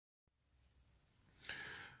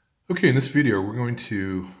Okay, in this video we're going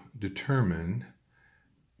to determine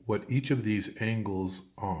what each of these angles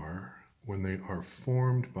are when they are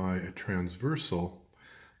formed by a transversal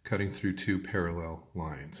cutting through two parallel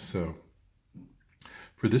lines. So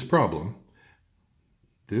for this problem,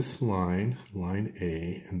 this line, line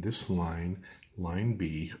A, and this line, line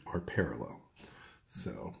B, are parallel.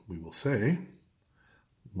 So we will say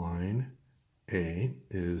line A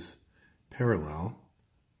is parallel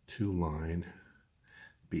to line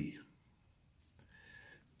B.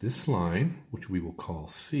 This line, which we will call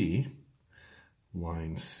C,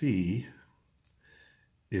 line C,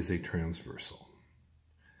 is a transversal,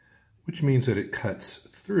 which means that it cuts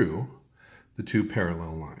through the two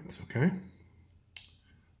parallel lines, okay?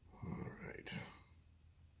 All right.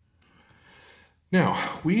 Now,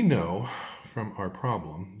 we know from our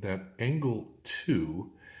problem that angle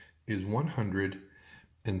 2 is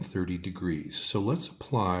 130 degrees. So let's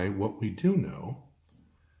apply what we do know.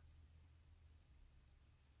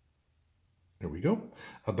 There we go,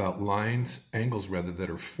 about angles rather, that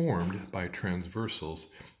are formed by transversals,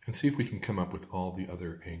 and see if we can come up with all the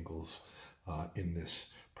other angles in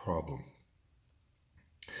this problem.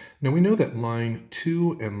 Now we know that line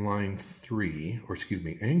 2 and line 3, or excuse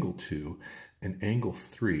me, angle 2 and angle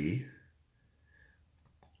 3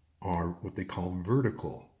 are what they call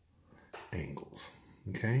vertical angles,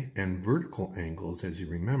 okay? And vertical angles, as you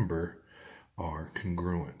remember, are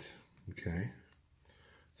congruent, okay?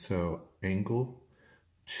 So angle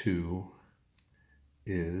 2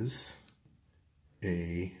 is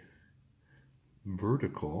a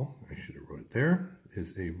vertical, I should have wrote it there,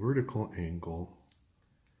 is a vertical angle,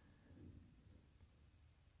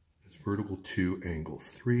 is vertical to angle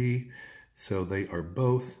 3. So they are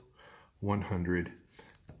both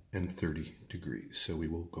 130 degrees. So we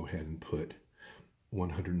will go ahead and put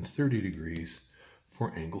 130 degrees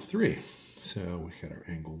for angle 3. So we got our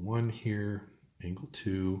angle 1 here, angle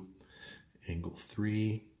 2, angle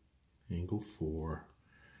 3, angle 4,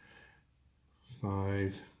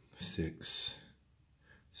 5, 6,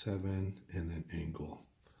 7, and then angle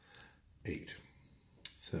 8.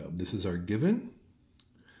 So this is our given,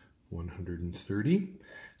 130.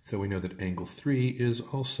 So we know that angle 3 is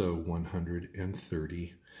also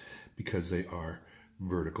 130 because they are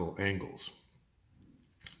vertical angles.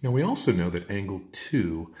 Now we also know that angle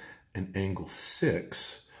 2 and angle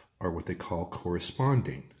 6 are what they call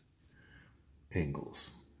corresponding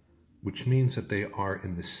angles, which means that they are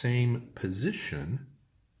in the same position,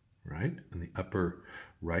 right, in the upper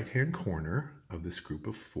right-hand corner of this group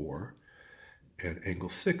of 4, and angle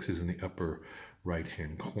 6 is in the upper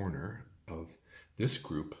right-hand corner of this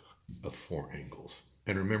group of 4 angles.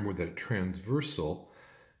 And remember that a transversal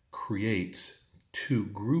creates two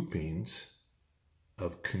groupings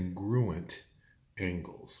of congruent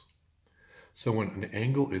angles. So when an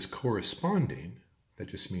angle is corresponding, that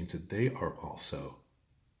just means that they are also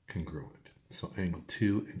congruent. So angle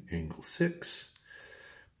 2 and angle 6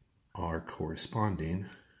 are corresponding.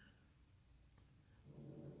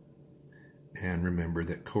 And remember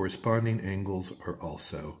that corresponding angles are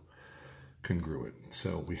also congruent.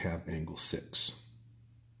 So we have angle 6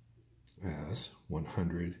 as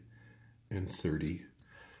 130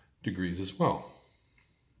 degrees as well.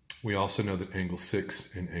 We also know that angle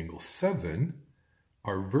 6 and angle 7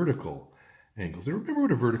 are vertical angles. Now remember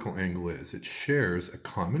what a vertical angle is. It shares a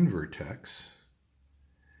common vertex,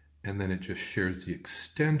 and then it just shares the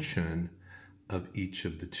extension of each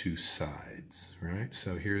of the two sides, right?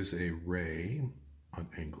 So here's a ray on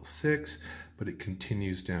angle 6, but it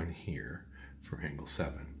continues down here for angle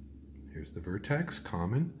 7. Here's the vertex,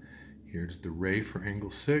 common. Here's the ray for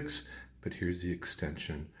angle 6, but here's the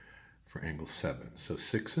extension for angle 7. So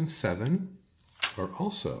 6 and 7 are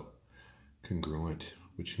also congruent,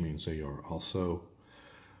 which means they are also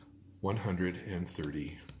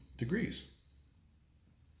 130 degrees.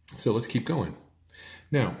 So let's keep going.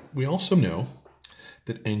 Now, we also know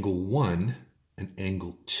that angle 1 and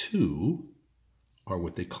angle 2 are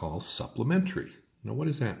what they call supplementary. Now, what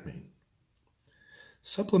does that mean?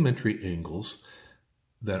 Supplementary angles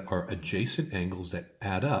that are adjacent angles that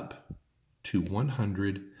add up to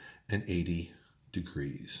 180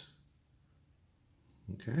 degrees.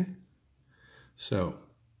 Okay? So,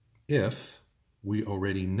 if we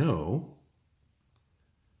already know,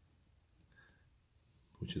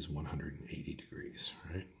 which is 180 degrees,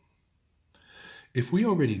 right? If we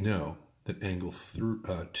already know that angle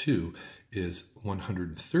 2 is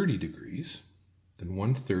 130 degrees, then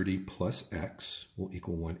 130 plus x will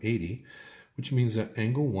equal 180, which means that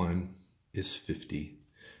angle 1 is 50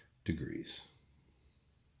 degrees.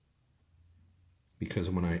 Because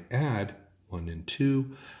when I add 1 and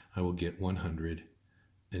 2, I will get 180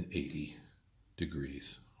 180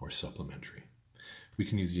 degrees, or supplementary. We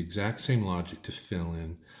can use the exact same logic to fill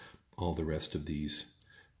in all the rest of these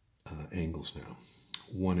angles now.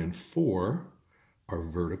 1 and 4 are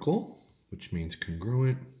vertical, which means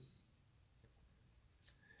congruent.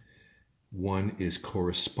 1 is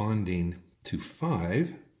corresponding to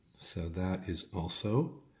 5, so that is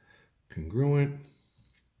also congruent.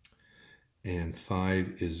 And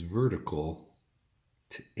 5 is vertical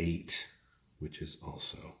to 8, which is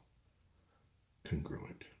also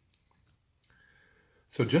congruent.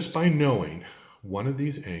 So just by knowing one of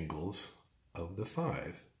these angles of the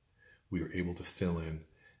 5, we are able to fill in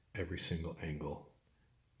every single angle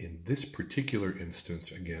in this particular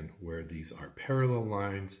instance, again, where these are parallel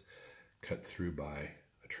lines cut through by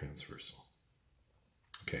a transversal.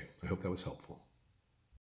 Okay, I hope that was helpful.